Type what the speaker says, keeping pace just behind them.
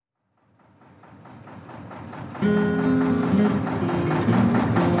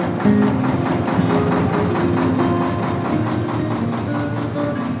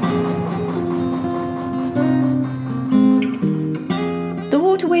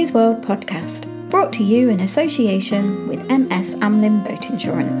Waterways World podcast, brought to you in association with MS Amlin Boat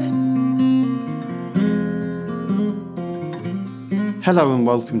Insurance. Hello and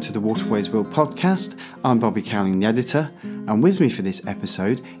welcome to the Waterways World podcast. I'm Bobby Cowling, the editor, and with me for this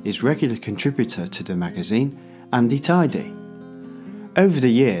episode is regular contributor to the magazine, Andy Tidy. Over the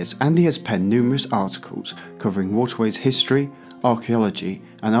years, Andy has penned numerous articles covering waterways history, archaeology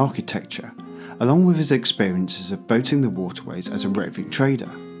and architecture, along with his experiences of boating the waterways as a roving trader.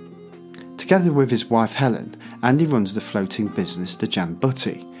 Together with his wife Helen, Andy runs the floating business The Jam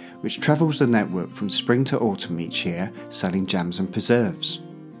Butty, which travels the network from spring to autumn each year, selling jams and preserves.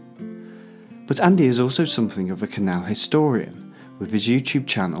 But Andy is also something of a canal historian, with his YouTube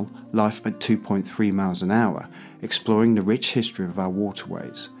channel, Life at 2.3 miles an hour, exploring the rich history of our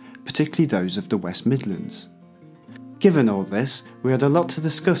waterways, particularly those of the West Midlands. Given all this, we had a lot to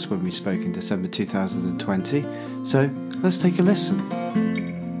discuss when we spoke in December 2020, so let's take a listen.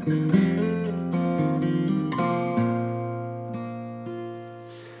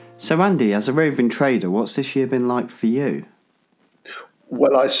 So Andy, as a roving trader, what's this year been like for you?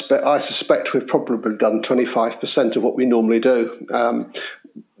 Well, I suspect we've probably done 25% of what we normally do.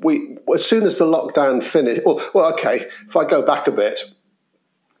 As soon as the lockdown finished, if I go back a bit,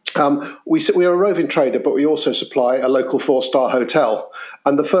 we are a roving trader, but we also supply a local 4-star hotel.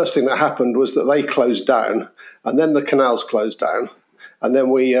 And the first thing that happened was that they closed down, and then the canals closed down, and then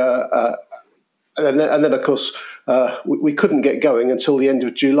we couldn't get going until the end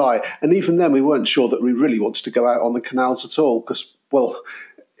of July. And even then, we weren't sure that we really wanted to go out on the canals at all because,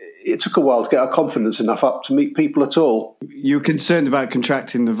 it took a while to get our confidence enough up to meet people at all. You were concerned about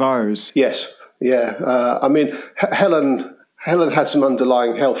contracting the virus? Yes, yeah. Helen had some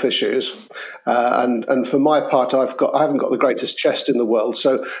underlying health issues, and for my part, I haven't got the greatest chest in the world,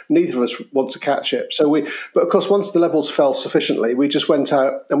 so neither of us want to catch it. But of course, once the levels fell sufficiently, we just went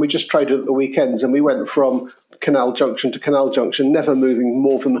out and we just traded at the weekends, and we went from canal junction to canal junction, never moving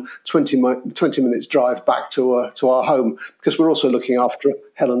more than 20 minutes drive back to our home, because we're also looking after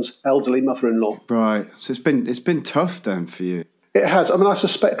Helen's elderly mother-in-law. Right. So it's been tough then for you. It has. I mean, I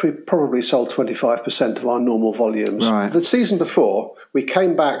suspect we probably sold 25% of our normal volumes. Right. The season before, we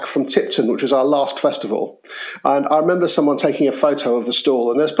came back from Tipton, which was our last festival, and I remember someone taking a photo of the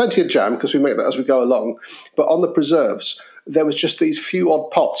stall, and there's plenty of jam because we make that as we go along, but on the preserves, there was just these few odd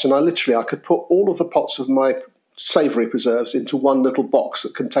pots, and I could put all of the pots of my savoury preserves into one little box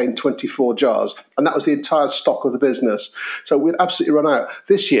that contained 24 jars, and that was the entire stock of the business. So we'd absolutely run out.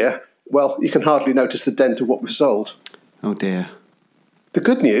 This year, well, you can hardly notice the dent of what we've sold. Oh dear. The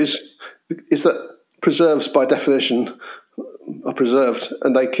good news is that preserves, by definition, are preserved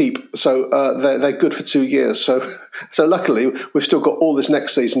and they keep. So they're good for 2 years. So luckily, we've still got all this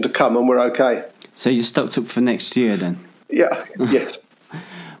next season to come and we're okay. So you're stocked up for next year then? Yeah, yes.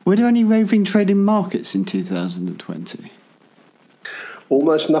 Were there any roving trading markets in 2020?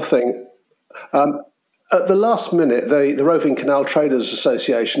 Almost nothing. At the last minute, the Roving Canal Traders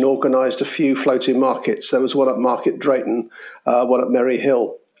Association organised a few floating markets. There was one at Market Drayton, one at Merry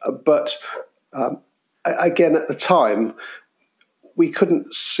Hill. But again, at the time, we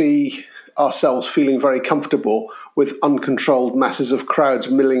couldn't see ourselves feeling very comfortable with uncontrolled masses of crowds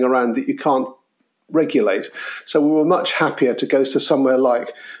milling around that you can't regulate. So we were much happier to go to somewhere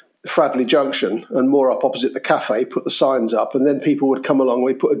like Fradley Junction and moor up opposite the cafe, put the signs up, and then people would come along.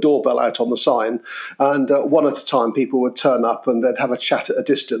 We'd put a doorbell out on the sign, and one at a time people would turn up and they'd have a chat at a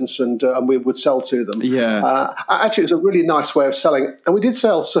distance, and we would sell to them. Yeah. Actually, it was a really nice way of selling, and we did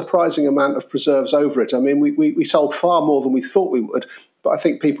sell a surprising amount of preserves over it. I mean, we sold far more than we thought we would, but I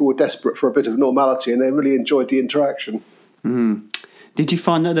think people were desperate for a bit of normality, and they really enjoyed the interaction. Mm. Did you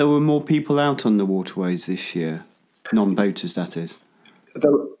find that there were more people out on the waterways this year? Non-boaters, that is. There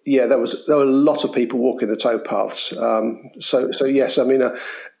were a lot of people walking the towpaths. So yes, I mean,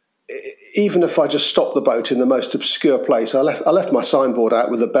 even if I just stopped the boat in the most obscure place, I left my signboard out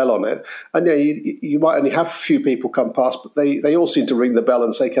with a bell on it, and you might only have a few people come past, but they all seem to ring the bell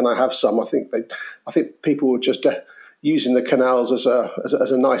and say, "Can I have some?" I think people were just using the canals as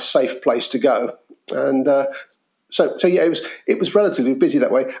a nice, safe place to go, and. So yeah, it was relatively busy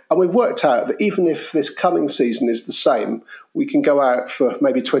that way, and we've worked out that even if this coming season is the same, we can go out for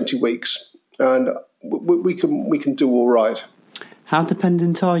maybe 20 weeks, and we can do all right. How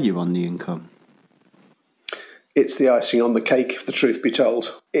dependent are you on the income? It's the icing on the cake, if the truth be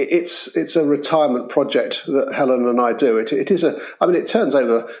told. It's a retirement project that Helen and I do. It turns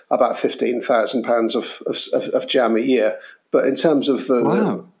over about £15,000 of jam a year, but in terms of the.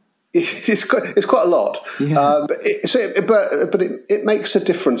 Wow. It's quite a lot, Yeah. but it makes a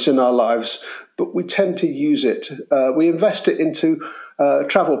difference in our lives. But we tend to use it. We invest it into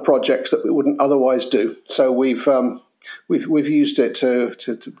travel projects that we wouldn't otherwise do. So we've used it to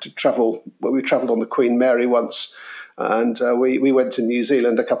travel. Well, we travelled on the Queen Mary once, and we went to New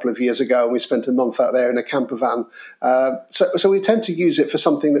Zealand a couple of years ago, and we spent a month out there in a camper van. So we tend to use it for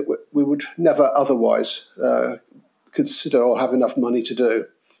something that we would never otherwise consider or have enough money to do.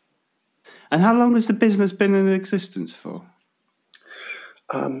 And how long has the business been in existence for?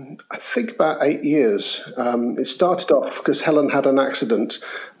 I think about 8 years. It started off because Helen had an accident.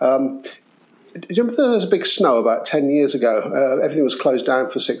 Do you remember there was a big snow about 10 years ago? Everything was closed down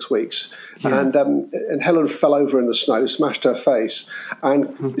for 6 weeks. Yeah. And Helen fell over in the snow, smashed her face.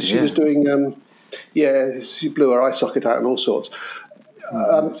 And she was doing, she blew her eye socket out and all sorts.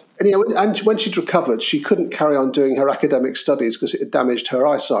 And when she'd recovered, she couldn't carry on doing her academic studies because it had damaged her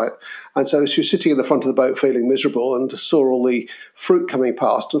eyesight. And so she was sitting in the front of the boat feeling miserable and saw all the fruit coming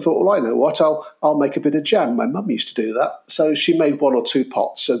past and thought, well, I know what, I'll make a bit of jam. My mum used to do that. So she made 1 or 2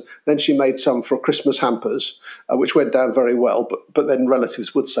 pots, and then she made some for Christmas hampers, which went down very well, but then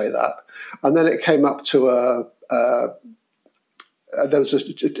relatives would say that. And then it came up to there was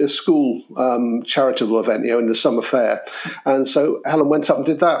a school charitable event, in the summer fair. And so Helen went up and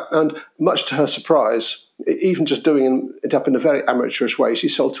did that. And much to her surprise, even just doing it up in a very amateurish way, she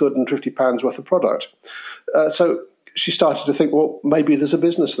sold £250 worth of product. So she started to think, well, maybe there's a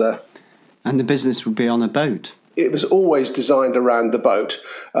business there. And the business would be on a boat? It was always designed around the boat.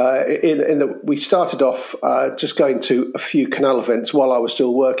 We started off just going to a few canal events while I was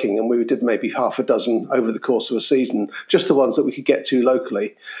still working, and we did maybe half a dozen over the course of a season, just the ones that we could get to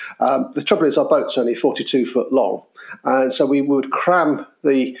locally. The trouble is our boat's only 42 foot long, and so we would cram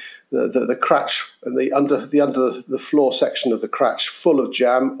the cratch and the under the floor section of the cratch full of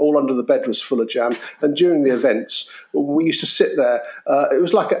jam. All under the bed was full of jam. And during the events, we used to sit there. It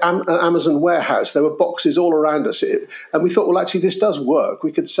was like an Amazon warehouse. There were boxes all around us. And we thought, well, actually, this does work.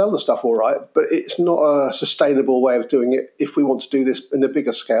 We could sell the stuff all right, but it's not a sustainable way of doing it if we want to do this in a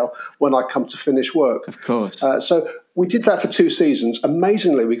bigger scale when I come to finish work. Of course. So we did that for 2 seasons.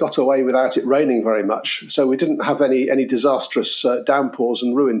 Amazingly, we got away without it raining very much. So we didn't have any disastrous downpours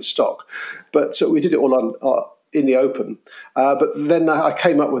and ruined stock. But we did it all in the open. But then I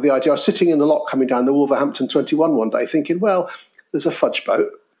came up with the idea. I was sitting in the lock coming down the Wolverhampton 21 one day thinking, well, there's a fudge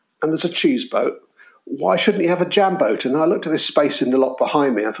boat and there's a cheese boat. Why shouldn't you have a jam boat? And I looked at this space in the lock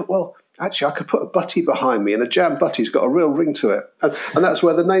behind me. I thought, well, actually, I could put a butty behind me, and a jam butty's got a real ring to it. And that's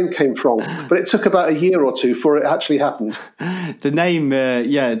where the name came from. But it took about a year or two before it actually happened. The name,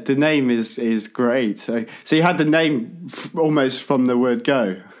 the name is great. So you had the name almost from the word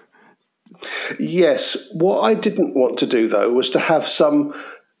go. Yes. What I didn't want to do, though, was to have some...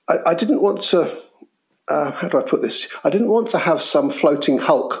 I didn't want to... how do I put this? I didn't want to have some floating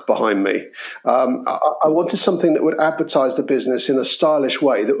hulk behind me. I wanted something that would advertise the business in a stylish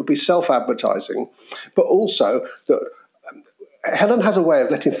way, that would be self-advertising, but also that Helen has a way of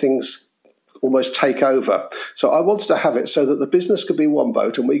letting things almost take over. So I wanted to have it so that the business could be one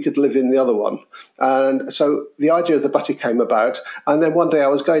boat and we could live in the other one. And so the idea of the butty came about. And then one day I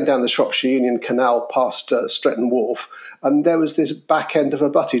was going down the Shropshire Union Canal past Stretton Wharf, and there was this back end of a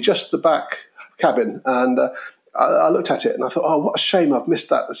butty, just the back cabin, and I looked at it and I thought, oh, what a shame I've missed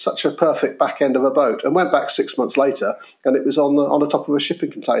that. It's such a perfect back end of a boat. And went back 6 months later, and it was on the top of a shipping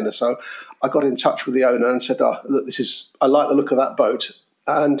container. So I got in touch with the owner and said, look, I like the look of that boat.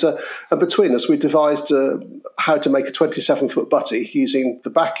 And between us, we devised how to make a 27-foot butty using the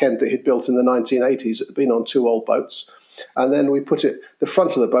back end that he'd built in the 1980s. It had been on 2 old boats. And then we put it, the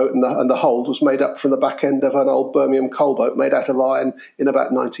front of the boat and the hold was made up from the back end of an old Birmingham coal boat made out of iron in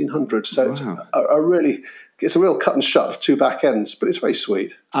about 1900. So wow. It's a real cut and shut of 2 back ends, but it's very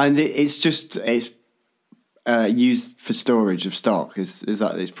sweet. And it's used for storage of stock. Is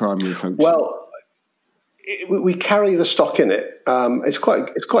that its primary function? Well, we carry the stock in it. It's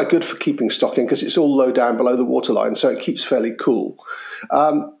quite good for keeping stock in because it's all low down below the waterline, so it keeps fairly cool.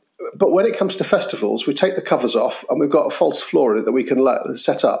 But when it comes to festivals, we take the covers off and we've got a false floor in it that we can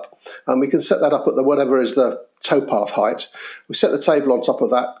set up. And we can set that up at whatever is the towpath height. We set the table on top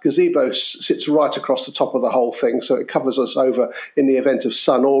of that. Gazebo sits right across the top of the whole thing, so it covers us over in the event of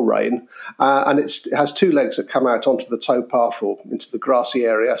sun or rain. And it has 2 legs that come out onto the towpath or into the grassy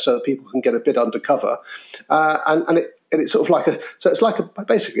area so that people can get a bit under cover. And it's sort of it's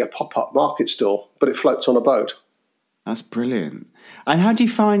basically a pop-up market stall, but it floats on a boat. That's brilliant. And how do you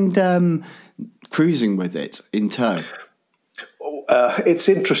find cruising with it in tow? It's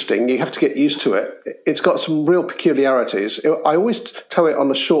interesting. You have to get used to it. It's got some real peculiarities. I always tow it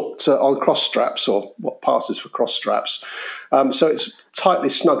on on cross straps, or what passes for cross straps. So it's tightly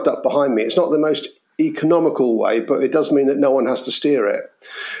snugged up behind me. It's not the most economical way, but it does mean that no one has to steer it.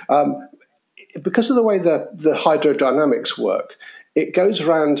 Because of the way the hydrodynamics work, it goes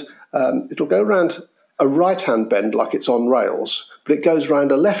around. It'll go around a right-hand bend like it's on rails, but it goes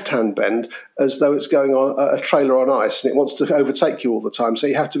round a left-hand bend as though it's going on a trailer on ice, and it wants to overtake you all the time. So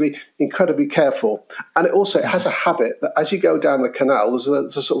you have to be incredibly careful. And it has a habit that as you go down the canal, there's a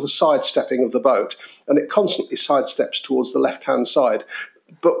sort of a sidestepping of the boat, and it constantly sidesteps towards the left-hand side.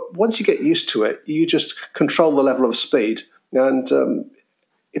 But once you get used to it, you just control the level of speed, and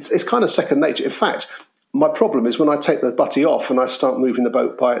it's kind of second nature. In fact, my problem is when I take the butty off and I start moving the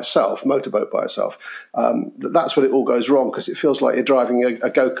boat by itself, motorboat by itself, that's when it all goes wrong, because it feels like you're driving a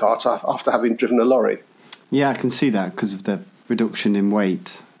go-kart after having driven a lorry. Yeah, I can see that because of the reduction in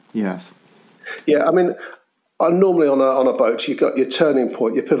weight. Yes. Yeah, I mean, normally on a boat, you've got your turning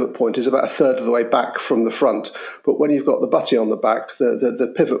point, your pivot point is about a third of the way back from the front. But when you've got the butty on the back,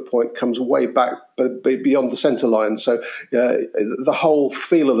 the pivot point comes way back, but beyond the centre line. So the whole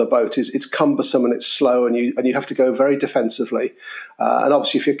feel of the boat is it's cumbersome and it's slow, and you have to go very defensively. And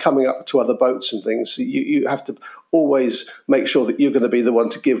obviously, if you're coming up to other boats and things, you have to always make sure that you're going to be the one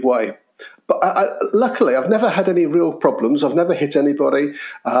to give way. But luckily, I've never had any real problems. I've never hit anybody,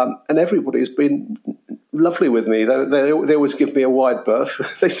 and everybody has been lovely with me. They always give me a wide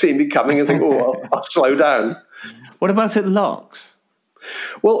berth. They see me coming and think, "Oh, I'll slow down." What about at locks?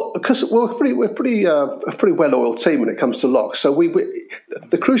 Well, because we're a pretty well-oiled team when it comes to locks. So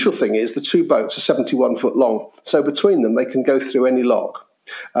the crucial thing is the two boats are 71 foot long. So between them, they can go through any lock.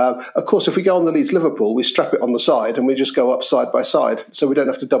 Of course, if we go on the Leeds Liverpool, we strap it on the side and we just go up side by side, so we don't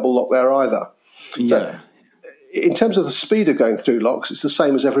have to double lock there either. Yeah. So, in terms of the speed of going through locks, it's the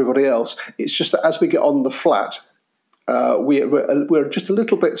same as everybody else. It's just that as we get on the flat, we're just a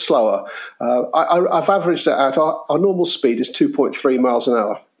little bit slower. I've averaged it out. Our normal speed is 2.3 miles an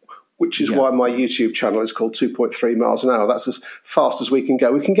hour, which is why my YouTube channel is called 2.3 miles an hour. That's as fast as we can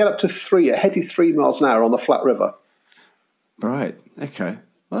go. We can get up to a heady 3 miles an hour on the flat river. Right. Okay.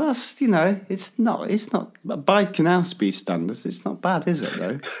 Well, that's, it's not by canal speed standards. It's not bad, is it,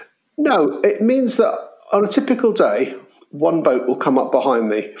 though? No, it means that on a typical day, one boat will come up behind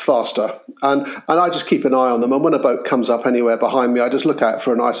me faster, and I just keep an eye on them. And when a boat comes up anywhere behind me, I just look out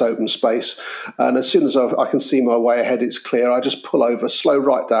for a nice open space. And as soon as I can see my way ahead, it's clear, I just pull over, slow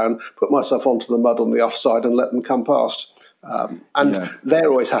right down, put myself onto the mud on the offside and let them come past. They're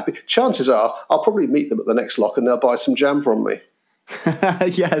always happy. Chances are I'll probably meet them at the next lock and they'll buy some jam from me.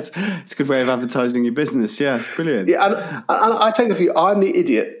 Yes, it's a good way of advertising your business. Yeah, it's brilliant. Yeah, and I take the view I'm the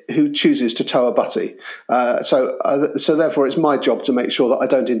idiot who chooses to tow a butty. So therefore, it's my job to make sure that I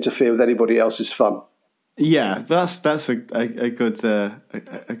don't interfere with anybody else's fun. Yeah, that's a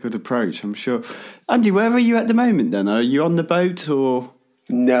good approach, I'm sure. Andy, where are you at the moment? Then are you on the boat or?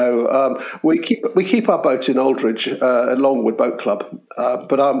 No, we keep our boat in Aldridge, at Longwood Boat Club,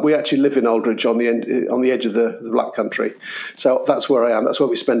 but we actually live in Aldridge on the edge of the Black Country, so that's where I am. That's where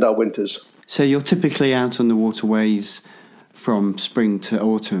we spend our winters. So you're typically out on the waterways from spring to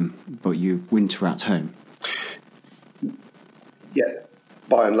autumn, but you winter at home. Yeah,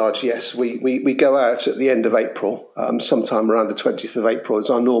 by and large, yes. We go out at the end of April, sometime around the 20th of April is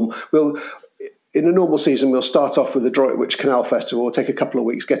our norm. In a normal season, we'll start off with the Droitwich Canal Festival. We'll take a couple of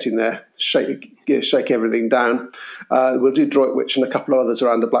weeks getting there, shake everything down. We'll do Droitwich and a couple of others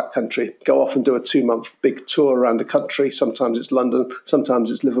around the Black Country. Go off and do a 2-month big tour around the country. Sometimes it's London, sometimes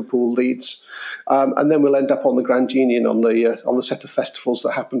it's Liverpool, Leeds, and then we'll end up on the Grand Union on the set of festivals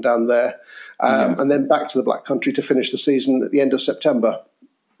that happen down there, and then back to the Black Country to finish the season at the end of September.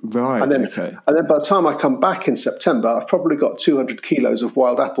 Right. And then by the time I come back in September, I've probably got 200 kilos of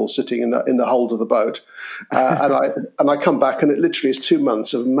wild apples sitting in the hold of the boat, and I come back and it literally is 2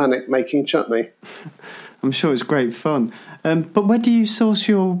 months of manic making chutney. I'm sure it's great fun. But where do you source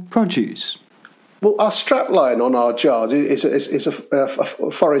your produce? Well, our strapline on our jars is a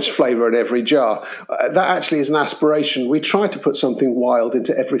forage flavour in every jar. That actually is an aspiration. We try to put something wild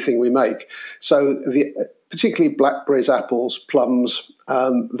into everything we make. So particularly blackberries, apples, plums,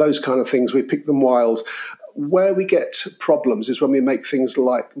 those kind of things, we pick them wild. Where we get problems is when we make things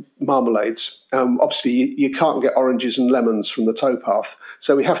like marmalades. Obviously, you can't get oranges and lemons from the towpath,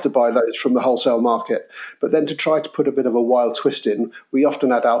 so we have to buy those from the wholesale market. But then to try to put a bit of a wild twist in, we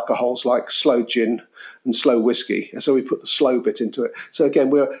often add alcohols like sloe gin and sloe whiskey, and so we put the sloe bit into it. So again,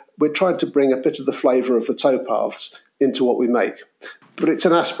 we're trying to bring a bit of the flavour of the towpaths into what we make. But it's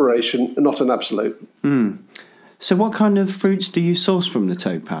an aspiration, not an absolute. So what kind of fruits do you source from the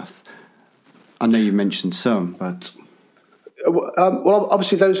towpath? I know you mentioned some, but... Well,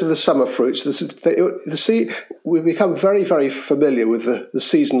 obviously, those are the summer fruits. We become very, very familiar with the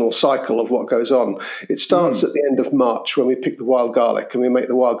seasonal cycle of what goes on. It starts at the end of March when we pick the wild garlic and we make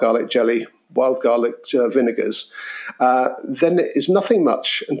the wild garlic jelly, wild garlic vinegars. Then it is nothing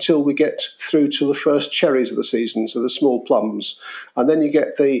much until we get through to the first cherries of the season, so the small plums. And then you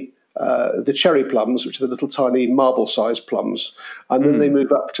get the cherry plums, which are the little tiny marble-sized plums, and then they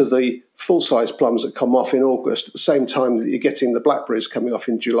move up to the full-size plums that come off in August, at the same time that you're getting the blackberries coming off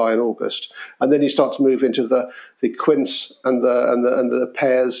in July and August, and then you start to move into the quince and the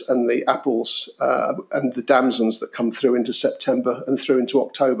pears and the apples and the damsons that come through into September and through into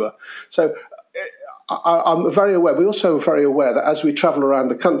October. So I'm very aware. We're also very aware that as we travel around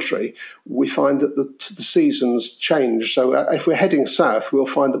the country, we find that the seasons change. So if we're heading south, we'll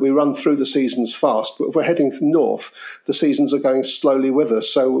find that we run through the seasons fast. But if we're heading north, the seasons are going slowly with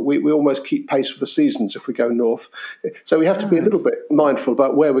us. So we almost keep pace with the seasons if we go north. So we have to be a little bit mindful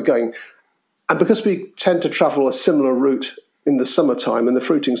about where we're going. And because we tend to travel a similar route in the summertime, in the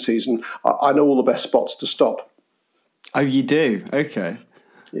fruiting season, I know all the best spots to stop. Oh, you do? Okay.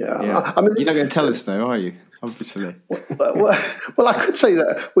 Yeah. I mean, you're not going to tell us, though, are you? Obviously. Well, I could say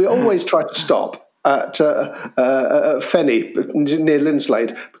that we always try to stop at Fenny, near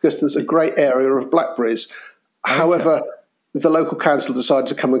Linslade, because there's a great area of blackberries. Okay. However, the local council decided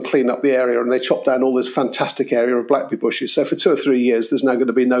to come and clean up the area, and they chopped down all this fantastic area of blackberry bushes. So for 2 or 3 years, there's now going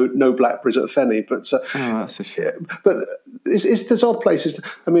to be no blackberries at Fenny. But that's a shame. But there's odd places.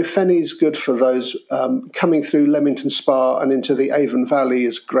 I mean, Fenny's good for those coming through Leamington Spa and into the Avon Valley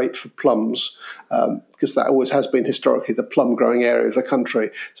is great for plums because that always has been historically the plum growing area of the country.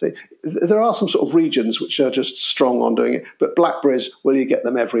 So there are some sort of regions which are just strong on doing it. But blackberries, well, you get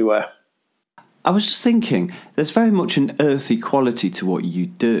them everywhere. I was just thinking, there's very much an earthy quality to what you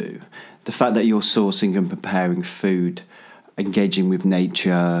do. The fact that you're sourcing and preparing food, engaging with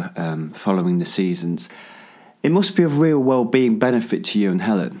nature, following the seasons. It must be of real well-being benefit to you and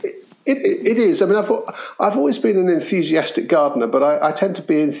Helen. It is. I mean, I've always been an enthusiastic gardener, but I tend to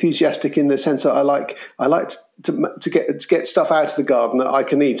be enthusiastic in the sense that I like to get stuff out of the garden that I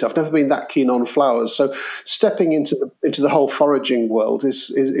can eat. I've never been that keen on flowers, so stepping into the whole foraging world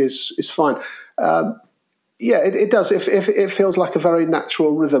is fine. It does. It feels like a very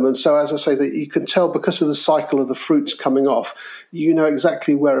natural rhythm, and so as I say, that you can tell because of the cycle of the fruits coming off, you know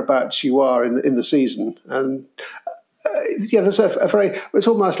exactly whereabouts you are in the season, and. There's a very. It's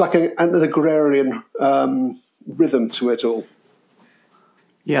almost like an agrarian rhythm to it all.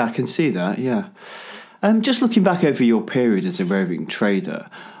 Yeah, I can see that. Yeah, just looking back over your period as a roving trader,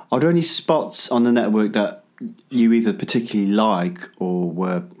 are there any spots on the network that you either particularly like or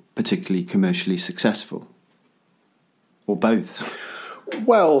were particularly commercially successful, or both?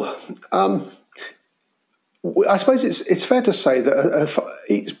 Well. I suppose it's fair to say that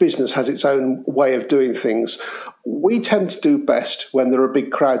each business has its own way of doing things. We tend to do best when there are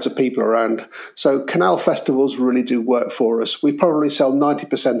big crowds of people around. So canal festivals really do work for us. We probably sell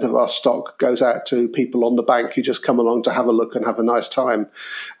 90% of our stock goes out to people on the bank who just come along to have a look and have a nice time.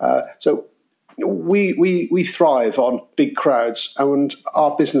 So we thrive on big crowds, and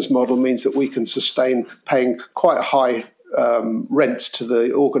our business model means that we can sustain paying quite high rents to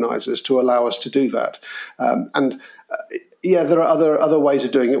the organisers to allow us to do that. There are other ways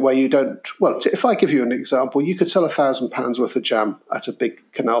of doing it where you don't. Well, if I give you an example, you could sell £1,000 worth of jam at a big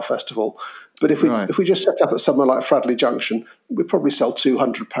canal festival, but if we just set up at somewhere like Fradley Junction, we'd probably sell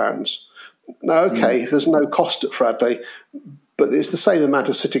 £200. Now, there's no cost at Fradley, but it's the same amount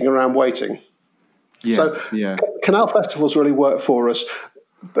of sitting around waiting. Canal festivals really work for us.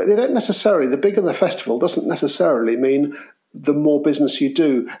 But they don't necessarily, the bigger the festival doesn't necessarily mean the more business you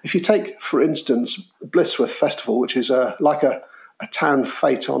do. If you take, for instance, Blissworth Festival, which is like a town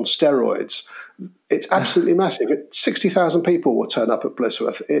fete on steroids, it's absolutely massive. 60,000 people will turn up at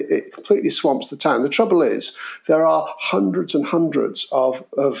Blissworth. It completely swamps the town. The trouble is there are hundreds and hundreds of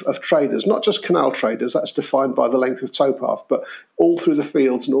traders, not just canal traders, that's defined by the length of towpath, but all through the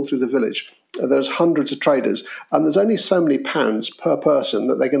fields and all through the village. There's hundreds of traders, and there's only so many pounds per person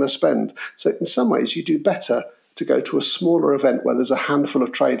that they're going to spend. So in some ways, you do better to go to a smaller event where there's a handful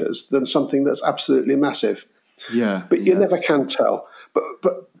of traders than something that's absolutely massive. Yeah, but you never can tell.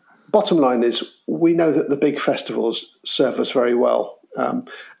 But bottom line is, we know that the big festivals serve us very well.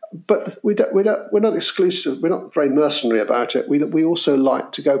 But we're not exclusive. We're not very mercenary about it. We also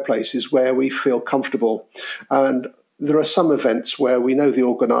like to go places where we feel comfortable, and there are some events where we know the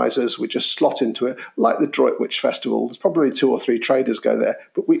organisers, we just slot into it, like the Droitwich Festival. There's probably 2 or 3 traders go there,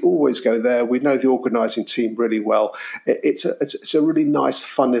 but we always go there. We know the organising team really well. It's a really nice,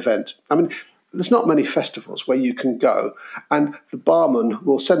 fun event. I mean, there's not many festivals where you can go and the barman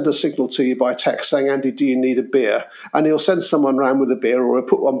will send a signal to you by text saying, Andy, do you need a beer? And he'll send someone round with a beer, or he'll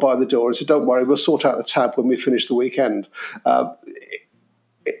put one by the door and say, don't worry, we'll sort out the tab when we finish the weekend.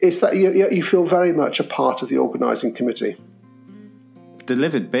 It's that you feel very much a part of the organising committee.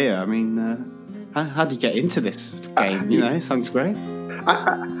 Delivered beer, I mean, how do you get into this game? It sounds great.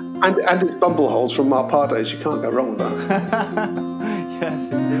 And it's bumbleholes from Marpados, you can't go wrong with that.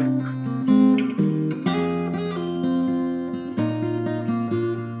 Yes, indeed.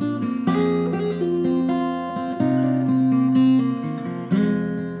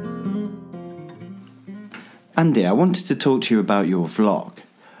 Andy, I wanted to talk to you about your vlog.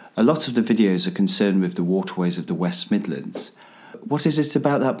 A lot of the videos are concerned with the waterways of the West Midlands. What is it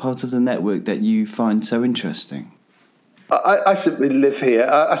about that part of the network that you find so interesting? I simply live here.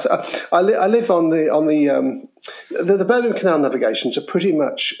 I live on the Birmingham Canal navigations are pretty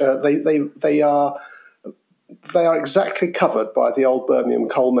much they are exactly covered by the old Birmingham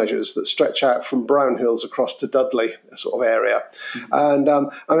coal measures that stretch out from Brown Hills across to Dudley sort of area. And I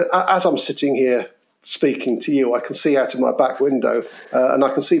mean, as I'm sitting here speaking to you, I can see out of my back window, and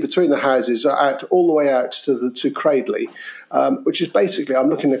I can see between the houses out all the way out to Cradley, which is basically I'm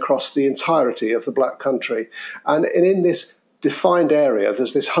looking across the entirety of the Black Country, and in this defined area,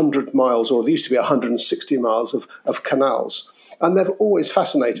 there's this 100 miles, or there used to be 160 miles of canals. And they've always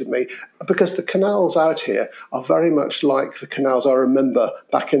fascinated me because the canals out here are very much like the canals I remember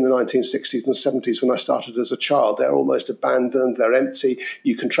back in the 1960s and 70s when I started as a child. They're almost abandoned, they're empty,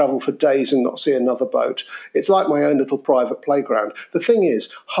 you can travel for days and not see another boat. It's like my own little private playground. The thing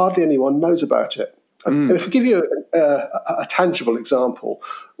is, hardly anyone knows about it. And if I give you a tangible example,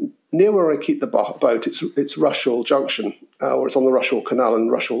 near where I keep the boat, it's Rushall Junction, or it's on the Rushall Canal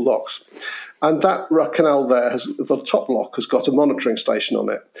and Rushall Locks. And that canal there, the top lock has got a monitoring station on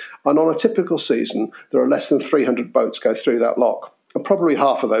it. And on a typical season, there are less than 300 boats go through that lock. And probably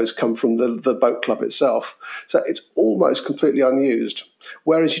half of those come from the boat club itself. So it's almost completely unused.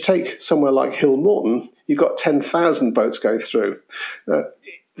 Whereas you take somewhere like Hill Morton, you've got 10,000 boats going through. Now,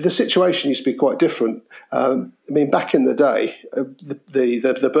 the situation used to be quite different. I mean, back in the day,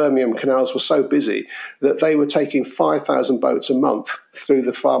 the Birmingham canals were so busy that they were taking 5,000 boats a month through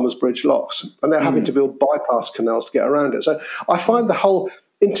the Farmers Bridge locks, and they're having to build bypass canals to get around it. So I find the whole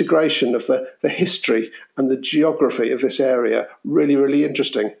integration of the history and the geography of this area really, really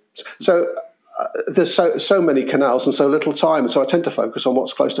interesting. So there's so many canals and so little time, so I tend to focus on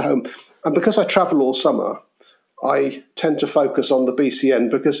what's close to home. And because I travel all summer, I tend to focus on the BCN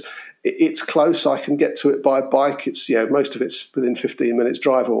because it's close. I can get to it by bike. It's most of it's within 15 minutes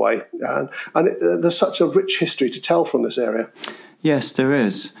drive away, and there's such a rich history to tell from this area. Yes, there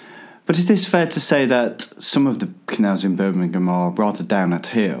is. But it is fair to say that some of the canals in Birmingham are rather down at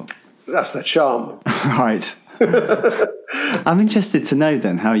heel. That's their charm. Right. I'm interested to know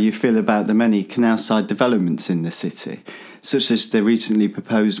then how you feel about the many canal-side developments in the city, such as the recently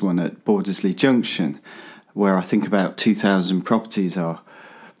proposed one at Bordesley Junction, where I think about 2,000 properties are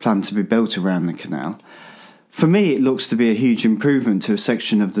planned to be built around the canal. For me, it looks to be a huge improvement to a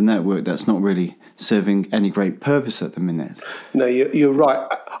section of the network that's not really serving any great purpose at the minute. No, you're right.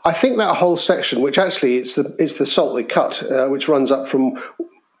 I think that whole section, which actually it's the Saltley Cut, which runs up from,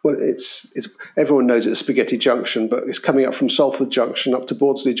 well, it's everyone knows it's Spaghetti Junction, but it's coming up from Salford Junction up to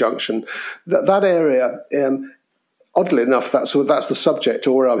Bordesley Junction. That area. Oddly enough, that's the subject,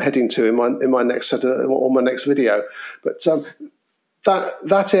 or where I'm heading to in my next set or my next video. But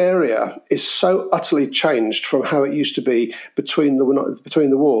that area is so utterly changed from how it used to be between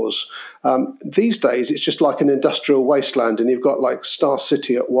the wars. These days, it's just like an industrial wasteland, and you've got like Star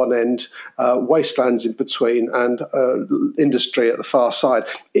City at one end, wastelands in between, and industry at the far side.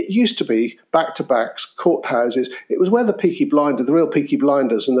 It used to be back-to-backs, courthouses. It was where the real Peaky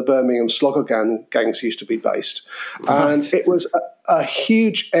Blinders and the Birmingham Slogger gangs used to be based. Right. And it was a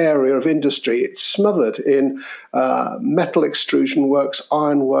huge area of industry. It's smothered in metal extrusion works,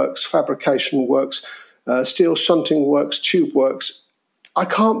 iron works, fabrication works, steel shunting works, tube works. I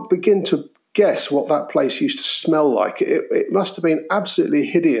can't begin to guess what that place used to smell like. It must have been absolutely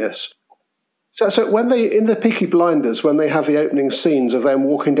hideous. So when in the Peaky Blinders, when they have the opening scenes of them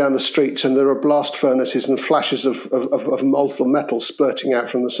walking down the streets and there are blast furnaces and flashes of molten metal spurting out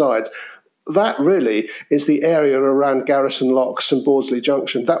from the sides, that really is the area around Garrison Locks and Bordesley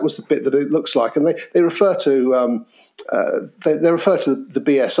Junction. That was the bit that it looks like, and they refer to they refer to the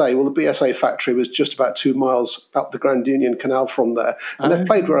BSA. Well, the BSA factory was just about 2 miles up the Grand Union Canal from there, and they've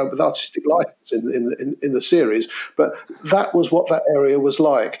played around with artistic license in the series. But that was what that area was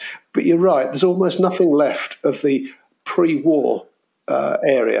like. But you're right. There's almost nothing left of the pre-war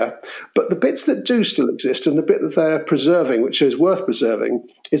area, but the bits that do still exist and the bit that they're preserving, which is worth preserving,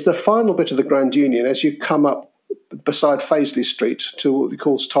 is the final bit of the Grand Union as you come up beside Faisley Street to what they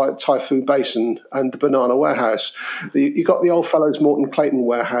call Typhoon Basin and the Banana Warehouse. You've got the Old Fellows Morton Clayton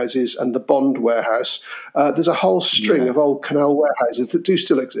warehouses and the Bond warehouse. There's a whole string of old canal warehouses that do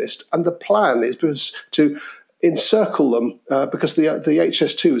still exist, and the plan is to encircle them because the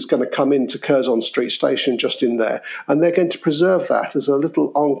HS2 is going to come into Curzon Street Station just in there, and they're going to preserve that as a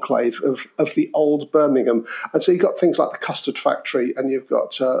little enclave of the old Birmingham. And so you've got things like the Custard Factory, and you've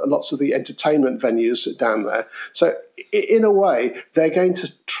got lots of the entertainment venues down there. So in a way, they're going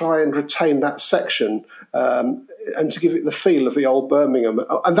to try and retain that section and to give it the feel of the old Birmingham,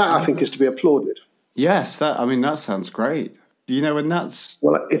 and that I think is to be applauded. Yes, that sounds great. And that's...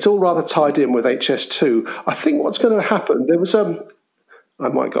 Well, it's all rather tied in with HS2. I think what's going to happen, there was I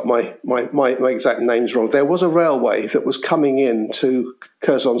might got my exact names wrong. There was a railway that was coming in to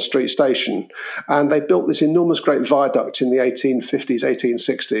Curzon Street Station, and they built this enormous great viaduct in the 1850s,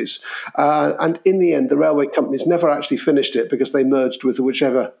 1860s. And in the end, the railway companies never actually finished it because they merged with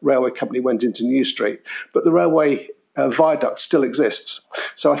whichever railway company went into New Street. But the railway viaduct still exists.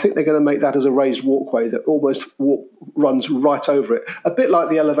 So I think they're going to make that as a raised walkway that almost runs right over it, a bit like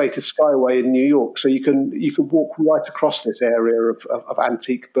the elevated skyway in New York. So you can walk right across this area of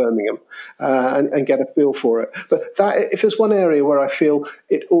antique Birmingham and get a feel for it. But if there's one area where I feel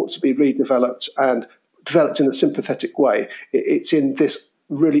it ought to be redeveloped and developed in a sympathetic way, it's in this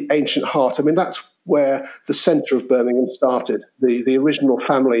really ancient heart. I mean, that's where the centre of Birmingham started. The original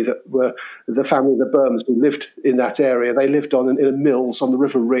family that were the family of the Burms who lived in that area. They lived in mills on the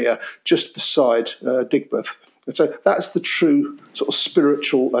River Rhea, just beside Digbeth. And so that's the true sort of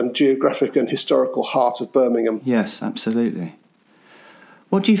spiritual and geographic and historical heart of Birmingham. Yes, absolutely.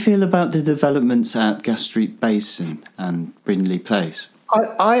 What do you feel about the developments at Gas Street Basin and Brindley Place?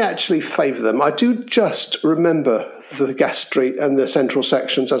 I actually favour them. I do just remember the Gas Street and the central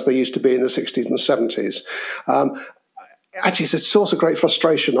sections as they used to be in the 60s and 70s. Actually, it's a source of great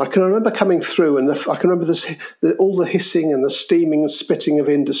frustration. I can remember coming through and I can remember all the hissing and the steaming and spitting of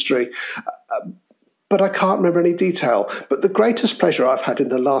industry, but I can't remember any detail. But the greatest pleasure I've had in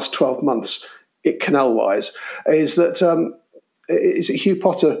the last 12 months, canal-wise, is that Hugh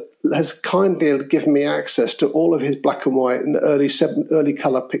Potter has kindly given me access to all of his black and white and early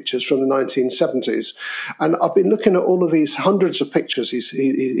colour pictures from the 1970s. And I've been looking at all of these hundreds of pictures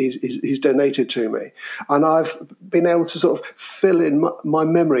he's donated to me. And I've been able to sort of fill in my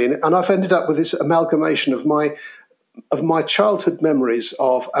memory. And I've ended up with this amalgamation of my childhood memories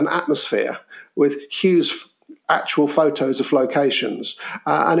of an atmosphere with Hugh's actual photos of locations,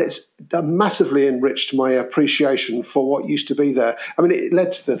 and it's massively enriched my appreciation for what used to be there. I mean, it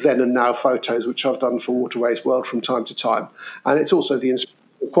led to the then and now photos, which I've done for Waterways World from time to time, and it's also the inspiration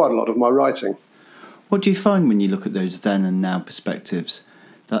of quite a lot of my writing. What do you find when you look at those then and now perspectives?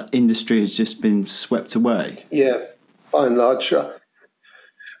 That industry has just been swept away? Yeah, by and large.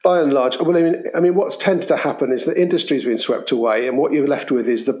 Well, I mean, what's tended to happen is the industry's been swept away, and what you're left with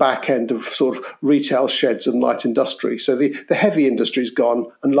is the back end of sort of retail sheds and light industry. So the heavy industry's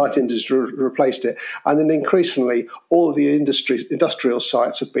gone, and light industry replaced it, and then increasingly all of the industrial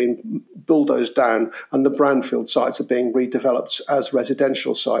sites have been bulldozed down, and the brownfield sites are being redeveloped as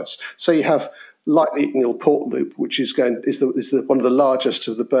residential sites. So you have Lightning Port Loop, which is one of the largest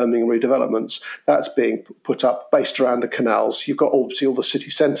of the Birmingham redevelopments. That's being put up based around the canals. You've got all the city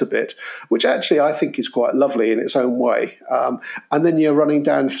centre bit, which actually I think is quite lovely in its own way. And then you're running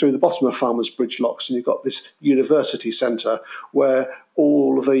down through the bottom of Farmers Bridge Locks, and you've got this university centre where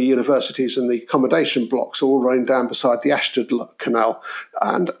all of the universities and the accommodation blocks are all running down beside the Ashford Canal.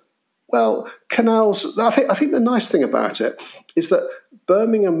 And well, canals, I think the nice thing about it is that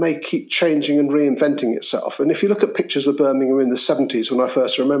Birmingham may keep changing and reinventing itself. And if you look at pictures of Birmingham in the 70s, when I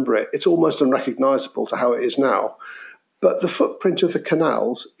first remember it, it's almost unrecognisable to how it is now. But the footprint of the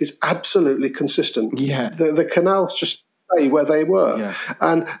canals is absolutely consistent. Yeah. The canals just stay where they were. Yeah.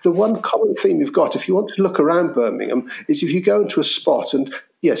 And the one common theme you've got, if you want to look around Birmingham, is if you go into a spot and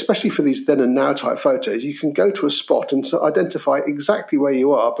especially for these then and now type photos, you can go to a spot and identify exactly where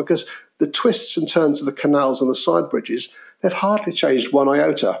you are because the twists and turns of the canals and the side bridges, they've hardly changed one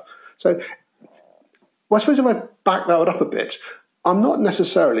iota. So, well, I suppose if I back that up a bit, I'm not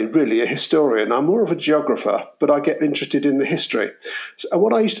necessarily really a historian. I'm more of a geographer, but I get interested in the history. So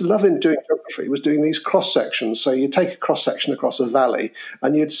what I used to love in doing geography was doing these cross sections. So you'd take a cross section across a valley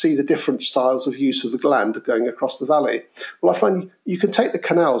and you'd see the different styles of use of the land going across the valley. Well, I find you can take the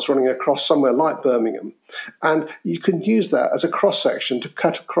canals running across somewhere like Birmingham and you can use that as a cross section to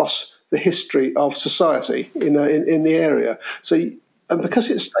cut across the history of society in the area. And because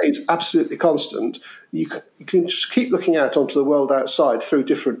it stays absolutely constant, you can just keep looking out onto the world outside through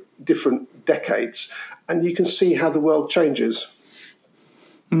different decades, and you can see how the world changes.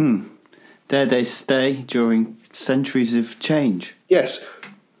 There they stay during centuries of change. Yes.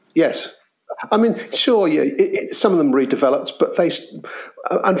 I mean, sure, some of them redeveloped, but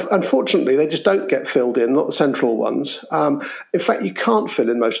unfortunately, they just don't get filled in, not the central ones. In fact, you can't fill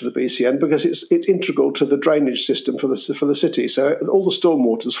in most of the BCN because it's integral to the drainage system for the city. So all the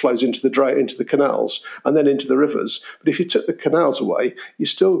stormwater flows into the canals and then into the rivers. But if you took the canals away, you're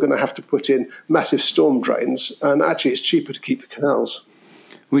still going to have to put in massive storm drains, and actually, it's cheaper to keep the canals.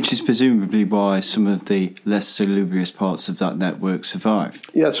 Which is presumably why some of the less salubrious parts of that network survive.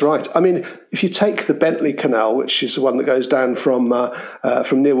 Yeah, that's right. I mean, if you take the Bentley Canal, which is the one that goes down from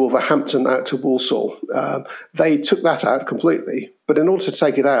near Wolverhampton out to Walsall, they took that out completely. But in order to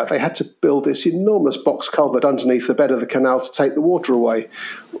take it out, they had to build this enormous box culvert underneath the bed of the canal to take the water away.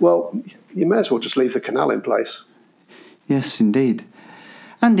 Well, you may as well just leave the canal in place. Yes, indeed.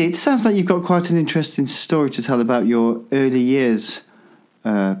 Andy, it sounds like you've got quite an interesting story to tell about your early years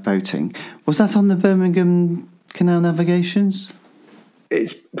boating. Was that on the Birmingham Canal navigations?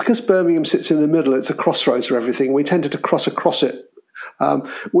 It's because Birmingham sits in the middle. It's a crossroads for everything. We tended to cross across it.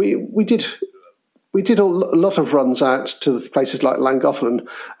 We did a lot of runs out to places like Llangollen,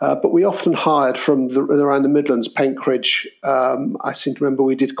 but we often hired from around the Midlands, Penkridge. I seem to remember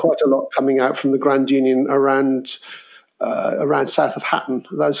we did quite a lot coming out from the Grand Union around south of Hatton,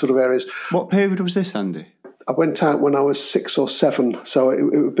 those sort of areas. What period was this, Andy? I went out when I was 6 or 7, so it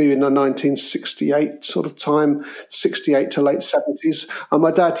would be in the 1968 sort of time, 68 to late 70s. And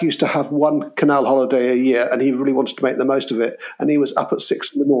my dad used to have one canal holiday a year, and he really wanted to make the most of it. And he was up at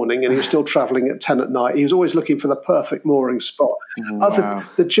 6 in the morning, and he was still travelling at 10 at night. He was always looking for the perfect mooring spot. Wow.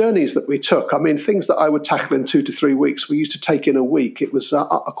 The journeys that we took, I mean, things that I would tackle in 2 to 3 weeks, we used to take in a week. It was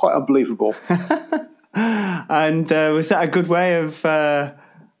quite unbelievable. And was that a good way of...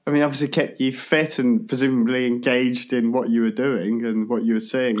 obviously kept you fit and presumably engaged in what you were doing and what you were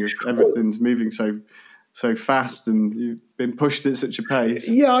seeing. Everything's moving so fast and you've been pushed at such a pace.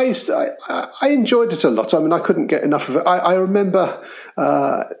 Yeah, I enjoyed it a lot. I mean, I couldn't get enough of it. I remember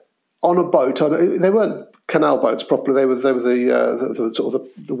on a boat, they weren't canal boats properly. They were the sort of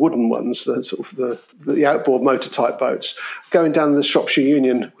the wooden ones, the sort of the outboard motor type boats, going down the Shropshire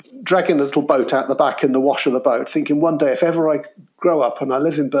Union, dragging a little boat out the back in the wash of the boat, thinking one day if ever I grow up and I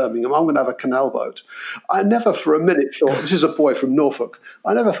live in Birmingham, I'm going to have a canal boat. I never for a minute thought, this is a boy from Norfolk,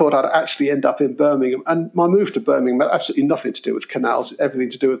 I never thought I'd actually end up in Birmingham. And my move to Birmingham had absolutely nothing to do with canals, everything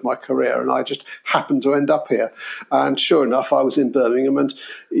to do with my career. And I just happened to end up here. And sure enough, I was in Birmingham. And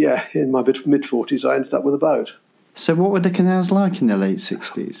yeah, in my mid-40s, I ended up with a boat. So what were the canals like in the late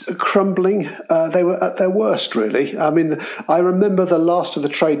 60s? Crumbling. They were at their worst, really. I mean, I remember the last of the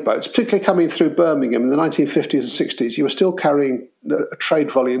trade boats, particularly coming through Birmingham in the 1950s and 60s. You were still carrying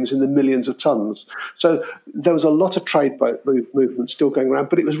trade volumes in the millions of tons. So there was a lot of trade boat movement still going around,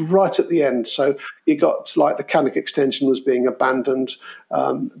 but it was right at the end. So you got like the Cannock extension was being abandoned.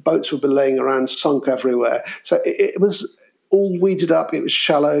 Boats were laying around, sunk everywhere. So it was all weeded up. It was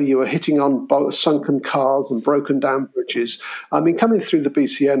shallow. You were hitting on sunken cars and broken down bridges. I mean, coming through the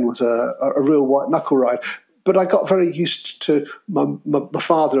BCN was a real white knuckle ride. But I got very used to my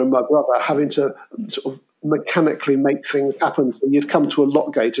father and my brother having to sort of mechanically make things happen. So you'd come to a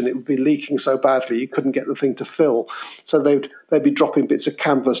lock gate and it would be leaking so badly you couldn't get the thing to fill. So they'd be dropping bits of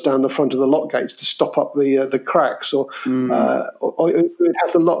canvas down the front of the lock gates to stop up the cracks, or you'd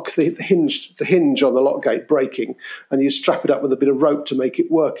have the hinge on the lock gate breaking, and you strap it up with a bit of rope to make it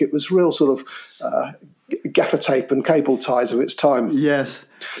work. It was real sort of gaffer tape and cable ties of its time. Yes.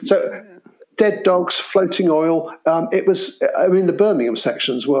 So dead dogs, floating oil. It was. I mean, the Birmingham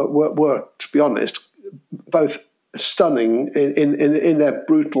sections were to be honest, both stunning in their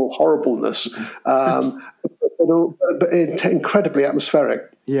brutal horribleness, but incredibly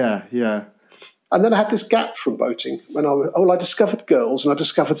atmospheric. Yeah, yeah. And then I had this gap from boating when I discovered girls and I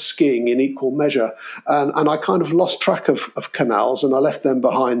discovered skiing in equal measure, and I kind of lost track of canals and I left them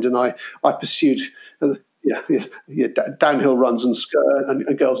behind, and I pursued. Downhill runs and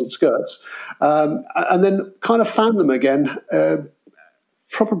girls in skirts, and then kind of found them again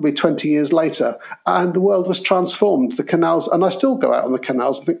probably 20 years later, and the world was transformed. The canals, and I still go out on the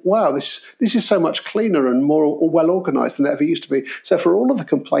canals and think, wow, this is so much cleaner and more well organised than it ever used to be. So for all of the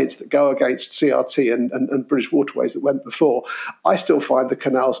complaints that go against CRT and British Waterways that went before, I still find the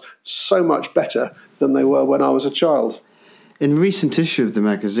canals so much better than they were when I was a child. In a recent issue of the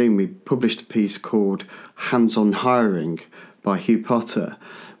magazine, we published a piece called Hands-on Hiring by Hugh Potter,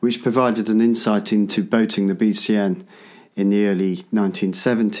 which provided an insight into boating the BCN in the early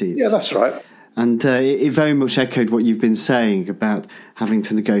 1970s. Yeah, that's right. And it very much echoed what you've been saying about having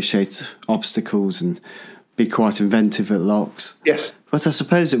to negotiate obstacles and be quite inventive at locks. Yes. But I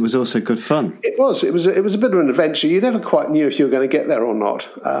suppose it was also good fun. It was. It was a bit of an adventure. You never quite knew if you were going to get there or not.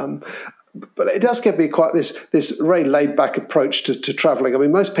 But it does give me quite this very laid-back approach to travelling. I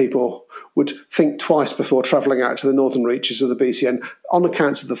mean, most people would think twice before travelling out to the northern reaches of the BCN on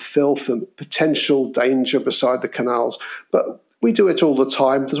account of the filth and potential danger beside the canals. But we do it all the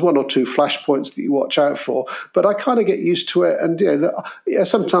time. There's one or two flashpoints that you watch out for. But I kind of get used to it. And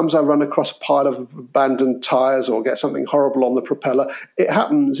sometimes I run across a pile of abandoned tyres or get something horrible on the propeller. It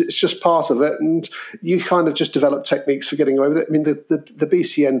happens. It's just part of it. And you kind of just develop techniques for getting away with it. I mean, the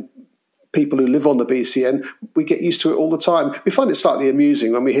BCN, people who live on the BCN, we get used to it all the time. We find it slightly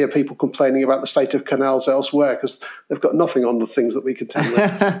amusing when we hear people complaining about the state of canals elsewhere because they've got nothing on the things that we contend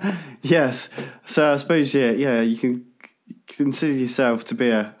with. Yes. So I suppose, you can consider yourself to be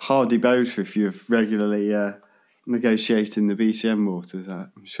a hardy boater if you're regularly negotiating the BCN waters,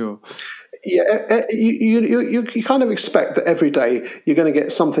 I'm sure. Yeah, you kind of expect that every day you're going to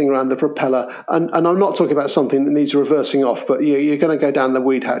get something around the propeller, and I'm not talking about something that needs reversing off, but you're going to go down the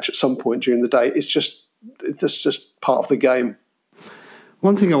weed hatch at some point during the day. It's just part of the game.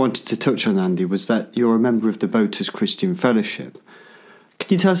 One thing I wanted to touch on, Andy, was that you're a member of the Boaters Christian Fellowship.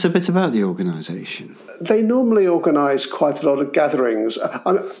 Can you tell us a bit about the organisation? They normally organise quite a lot of gatherings.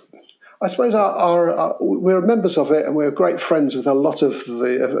 I suppose we're members of it, and we're great friends with a lot of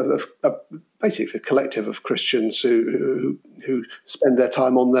basically a collective of Christians who spend their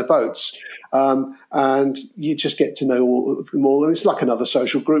time on their boats, and you just get to know them all, and it's like another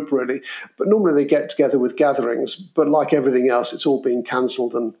social group, really. But normally they get together with gatherings, but like everything else, it's all been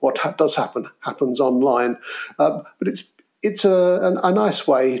cancelled, and what does happen happens online. But it's a nice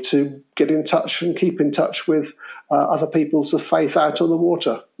way to get in touch and keep in touch with other peoples of faith out on the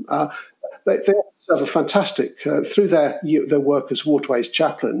water. They also have a fantastic, through their work as Waterways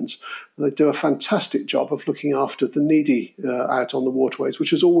chaplains, they do a fantastic job of looking after the needy out on the waterways,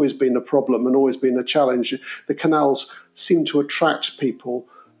 which has always been a problem and always been a challenge. The canals seem to attract people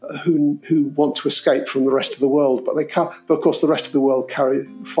who want to escape from the rest of the world, but they can't. But of course, the rest of the world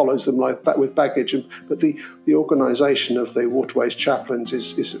follows them like that with baggage. But the organisation of the Waterways chaplains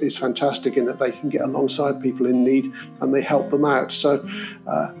is fantastic in that they can get alongside people in need and they help them out. So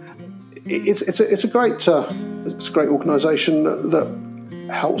it's a great organisation that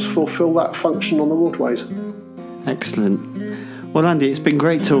helps fulfil that function on the waterways. Excellent. Well, Andy, it's been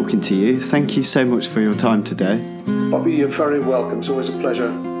great talking to you. Thank you so much for your time today. Bobby, you're very welcome. It's always a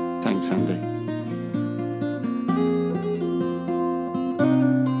pleasure. Thanks, Andy.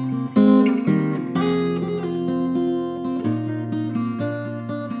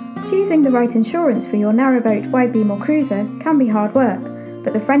 Choosing the right insurance for your narrowboat, wide beam or cruiser can be hard work,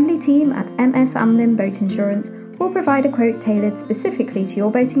 but the friendly team at MS Amlin Boat Insurance will provide a quote tailored specifically to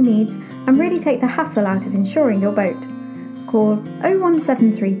your boating needs and really take the hassle out of insuring your boat. Call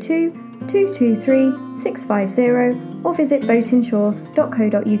 01732 223 650 or visit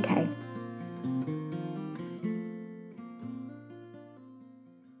boatinsure.co.uk.